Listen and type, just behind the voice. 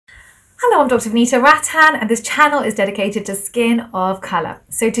Hello, I'm Dr. Vanita Rattan and this channel is dedicated to skin of colour.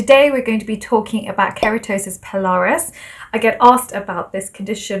 So today we're going to be talking about keratosis pilaris. I get asked about this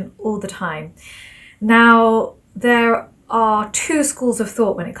condition all the time. Now, there are two schools of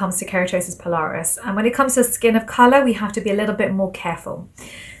thought when it comes to keratosis pilaris, and when it comes to skin of colour we have to be a little bit more careful.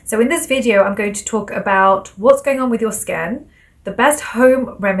 So in this video I'm going to talk about what's going on with your skin, the best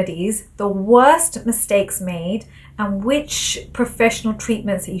home remedies, the worst mistakes made, and which professional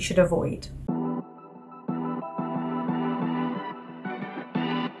treatments that you should avoid.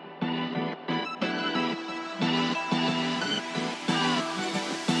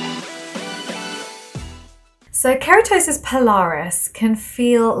 So keratosis pilaris can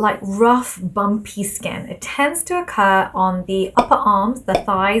feel like rough, bumpy skin. It tends to occur on the upper arms, the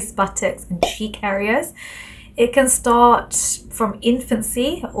thighs, buttocks, and cheek areas. It can start from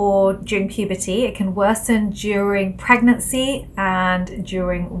infancy or during puberty. It can worsen during pregnancy and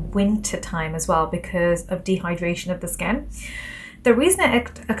during winter time as well because of dehydration of the skin. The reason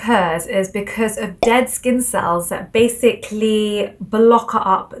it occurs is because of dead skin cells that basically block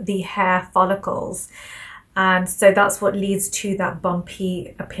up the hair follicles. And so that's what leads to that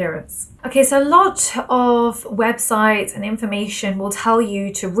bumpy appearance. Okay, so a lot of websites and information will tell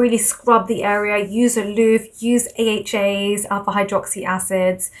you to really scrub the area, use a loofah, use AHAs, alpha hydroxy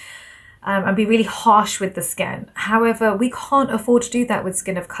acids, and be really harsh with the skin. However, we can't afford to do that with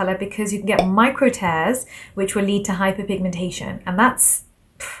skin of color because you can get micro tears, which will lead to hyperpigmentation. And that's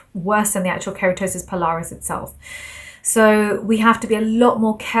worse than the actual keratosis pilaris itself. So we have to be a lot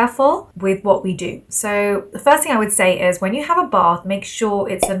more careful with what we do. So the first thing I would say is when you have a bath, make sure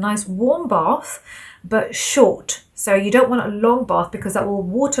it's a nice warm bath, but short. So you don't want a long bath because that will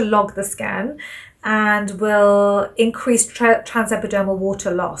waterlog the skin and will increase transepidermal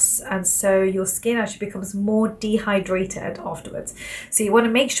water loss. And so your skin actually becomes more dehydrated afterwards. So you want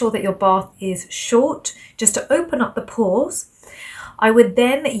to make sure that your bath is short, just to open up the pores. I would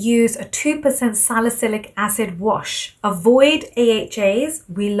then use a 2% salicylic acid wash. Avoid AHAs.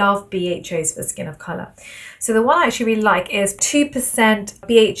 We love BHAs for skin of color. So the one I actually really like is 2%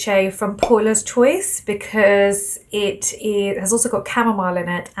 BHA from Paula's Choice because it has also got chamomile in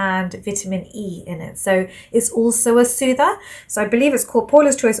it and vitamin E in it. So it's also a soother. So I believe it's called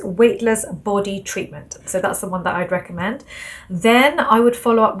Paula's Choice Weightless Body Treatment. So that's the one that I'd recommend. Then I would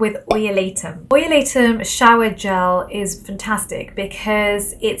follow up with Oilatum. Oilatum shower gel is fantastic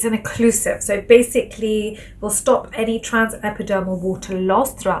because it's an occlusive. So it basically will stop any transepidermal water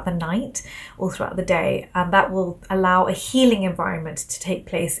loss throughout the night or throughout the day. And that will allow a healing environment to take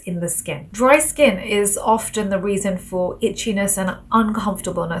place in the skin. Dry skin is often the reason for itchiness and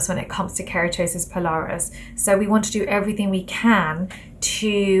uncomfortableness when it comes to keratosis pilaris. So we want to do everything we can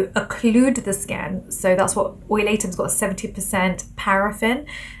to occlude the skin. So that's what Oilatum's got, 70% paraffin,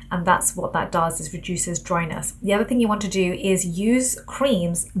 and that's what that does, is reduces dryness. The other thing you want to do is use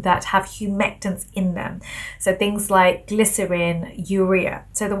creams that have humectants in them. So things like glycerin, urea.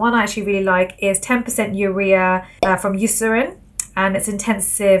 So the one I actually really like is 10% urea from Eucerin, and it's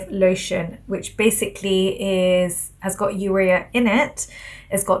intensive lotion, which basically has got urea in it.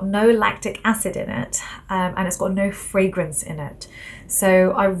 It's got no lactic acid in it, and it's got no fragrance in it.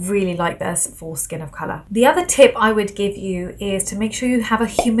 So I really like this for skin of color. The other tip I would give you is to make sure you have a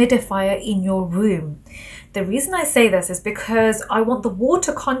humidifier in your room. The reason I say this is because I want the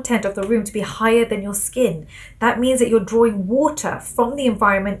water content of the room to be higher than your skin. That means that you're drawing water from the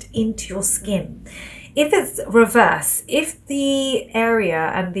environment into your skin. If it's reverse, if the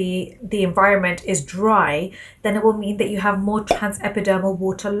area and the environment is dry, then it will mean that you have more transepidermal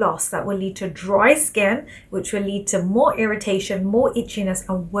water loss. That will lead to dry skin, which will lead to more irritation, more itchiness,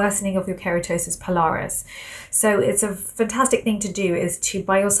 and worsening of your keratosis pilaris. So it's a fantastic thing to do is to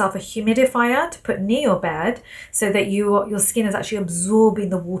buy yourself a humidifier to put near your bed so that your skin is actually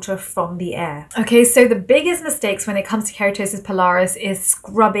absorbing the water from the air. Okay, so the biggest mistakes when it comes to keratosis pilaris is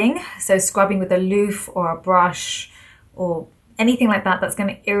scrubbing. So scrubbing with a loofah or a brush or anything like that that's going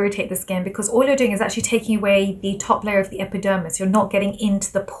to irritate the skin, because all you're doing is actually taking away the top layer of the epidermis. You're not getting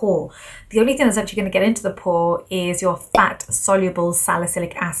into the pore. The only thing that's actually going to get into the pore is your fat soluble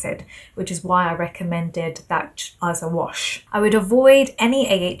salicylic acid, which is why I recommended that as a wash. I would avoid any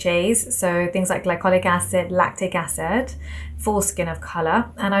AHAs, so things like glycolic acid, lactic acid, for skin of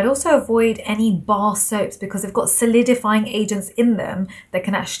color. And I'd also avoid any bar soaps because they've got solidifying agents in them that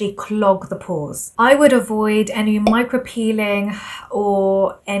can actually clog the pores. I would avoid any micro peeling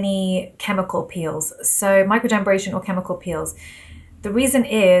or any chemical peels. So microdermabrasion or chemical peels. The reason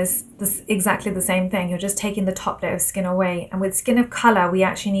is exactly the same thing. You're just taking the top layer of skin away. And with skin of color, we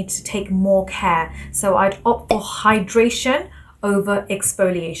actually need to take more care. So I'd opt for hydration over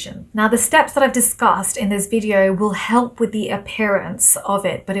exfoliation. Now, the steps that I've discussed in this video will help with the appearance of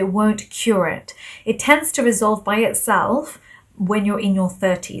it, but it won't cure it. It tends to resolve by itself when you're in your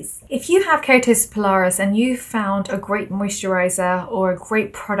 30s. If you have keratosis pilaris and you found a great moisturizer or a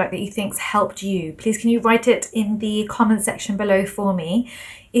great product that you think's helped you, please can you write it in the comment section below for me.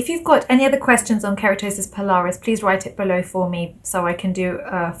 If you've got any other questions on keratosis pilaris, please write it below for me so I can do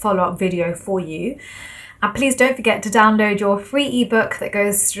a follow-up video for you. And please don't forget to download your free ebook that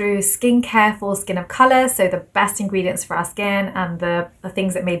goes through skincare for skin of colour, so the best ingredients for our skin and the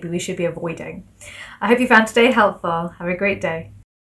things that maybe we should be avoiding. I hope you found today helpful. Have a great day.